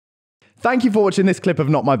Thank you for watching this clip of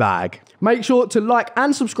Not My Bag. Make sure to like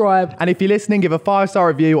and subscribe. And if you're listening, give a 5-star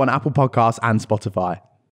review on Apple Podcasts and Spotify.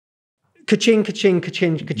 Ka-ching, ka-ching,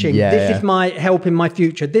 ka-ching, ka-ching. Yeah, this is my help in my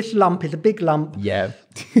future. This lump is a big lump. Yeah.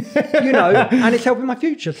 You know, and it's helping my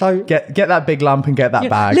future. So get that big lump and get that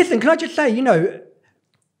bag. Listen, can I just say, you know,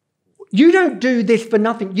 you don't do this for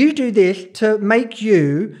nothing. You do this to make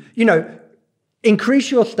you, you know,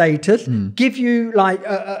 increase your status, give you like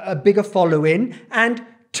a bigger following, and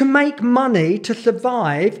to make money to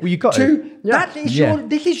survive. Well, you got to.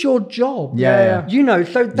 This is your job. Yeah. You know,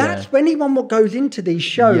 so that's when anyone what goes into these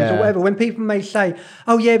shows or whatever, when people may say,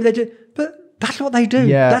 oh yeah, but they do, but that's what they do.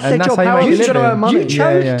 Yeah, that's their job. How you you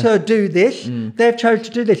chose to do this. They've chose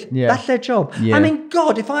to do this. Yeah. That's their job. Yeah. I mean,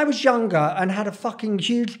 God, if I was younger and had a fucking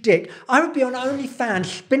huge dick, I would be on OnlyFans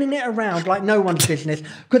spinning it around like no one's business,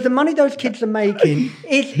 because the money those kids are making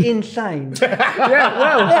is insane. But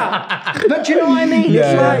do you know what I mean?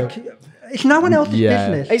 It's like, it's no one else's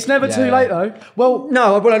business. It's never too late though. Well,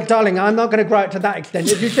 darling, I'm not going to grow it to that extent.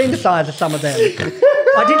 Have you seen the size of some of them?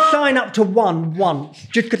 I did sign up to one once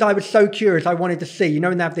just because I was so curious. I wanted to see, you know,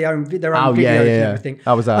 when they have their own videos and everything.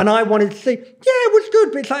 How was that? And I wanted to see. Yeah, it was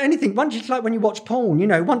good, but it's like anything. Once it's like when you watch porn, you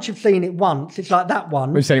know, once you've seen it once, it's like that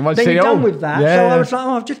one. We've seen it once, then seen you're it all. done with that. Yeah, so yeah. I was like,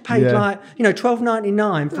 oh, I've just paid like, you know,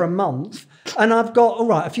 $12.99 for a month. And I've got, all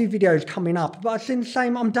right, a few videos coming up, but I've seen the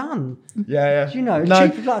same, I'm done. Yeah. You know, No.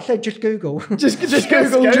 cheap, like I said, just Google. Just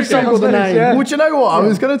Google the name. Well, do you know what? I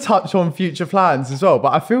was going to touch on future plans as well,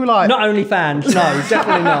 but I feel like... Not OnlyFans, no,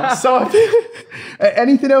 definitely not. So I think...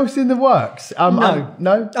 Anything else in the works? No.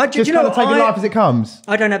 No? Just you know kind of taking life as it comes?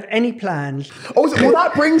 I don't have any plans. Also, well,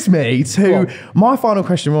 that brings me to... My final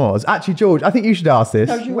question was... Actually, George, I think you should ask this.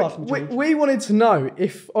 No, you asked me, George. We wanted to know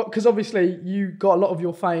if, because obviously you got a lot of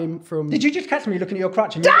your fame from... Did you just catch me looking at your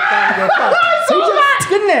crutch and you looked down at your crutch? I saw that!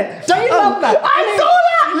 Didn't it? Don't you love that? I saw that!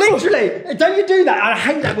 Literally, don't you do that? I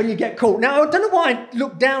hate that when you get caught. Now, I don't know why I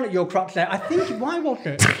looked down at your crutch there. I think, why was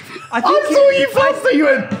it? I saw you faster, you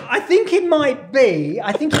went... I think it might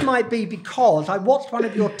be because I watched one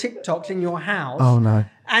of your TikToks in your house. Oh, no.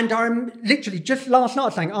 And I'm literally just last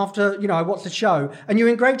night saying, after, you know, I watched the show and you're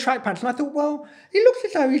in great track pants. And I thought, well, he looks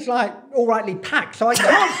as though he's like all rightly packed. So I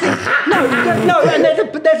can't think, no. And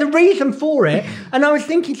there's a reason for it. And I was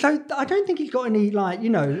thinking, so I don't think he's got any like, you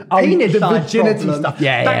know, penis size virginity problem. stuff.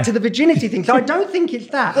 Yeah, Back to the virginity thing. So I don't think it's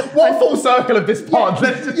that. What full circle of this pod? So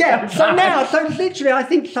literally, I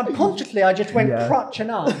think subconsciously I just went crutching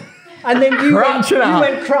up. And then you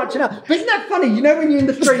went crutching up. But isn't that funny? You know when you're in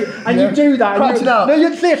the street and you do that. Crutching up. No,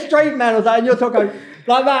 you'd see a straight man or that and you're talking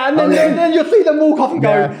like that. And then you'll see them walk off and go.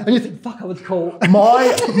 And you think, fuck, I was caught.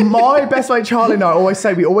 My best mate Charlie and I always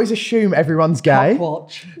say, we always assume everyone's gay.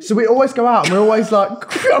 Cockwatch. So we always go out and we're always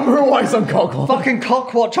like, we're always on cockwatch. Fucking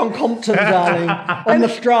cockwatch on Compton, darling. On the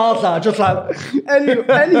Strata, just like.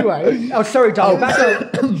 Anyway. Oh, sorry,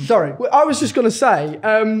 darling. Sorry. Well, I was just going to say,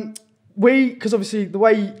 because obviously the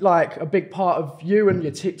way, like, a big part of you and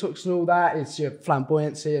your TikToks and all that is your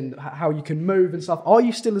flamboyancy and how you can move and stuff. Are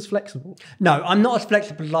you still as flexible? No, I'm not as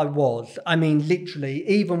flexible as I was. I mean, literally,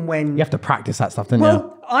 even when... You have to practice that stuff, don't you?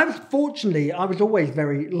 Well, I was always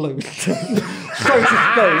very loose, so to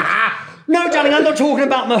speak. No, darling, I'm not talking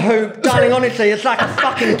about my hoop. Darling, honestly, it's like a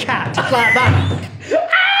fucking cat. It's like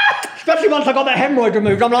that. Especially once I got that hemorrhoid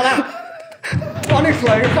removed, I'm like that.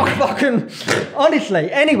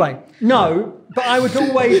 Honestly. Anyway, no, but I was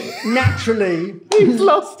always naturally... He's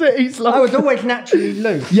lost it. I was always naturally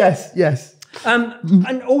loose. Yes.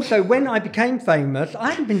 And also, when I became famous, I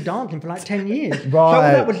hadn't been dancing for like 10 years. Right. So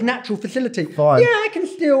that was natural facility. Fine. Yeah, I can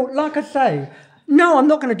still, like I say, no, I'm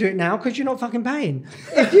not going to do it now because you're not fucking paying.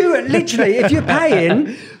 If you're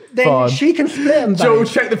paying... Then Fine. she can split them, babe.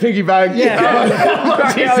 George, check the piggy bank. Yeah.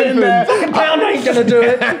 It's in there. Fucking pound ain't going to do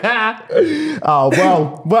it. Oh,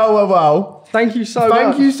 well. Thank you so much.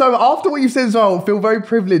 Thank you so much. After what you've said as well, I feel very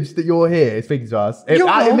privileged that you're here speaking to us.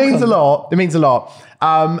 It means a lot. It means a lot.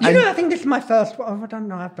 I think this is my first one. I don't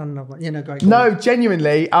know. I've done another one. You know, great. No,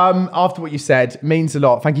 genuinely, after what you said, means a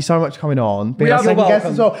lot. Thank you so much for coming on. Being our second guest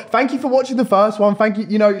as well. Thank you for watching the first one. Thank you.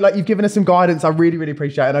 You know, like you've given us some guidance. I really, really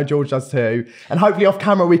appreciate it. I know George does too. And hopefully off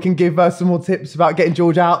camera, we can give some more tips about getting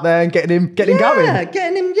George out there and getting him going.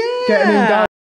 Getting him going.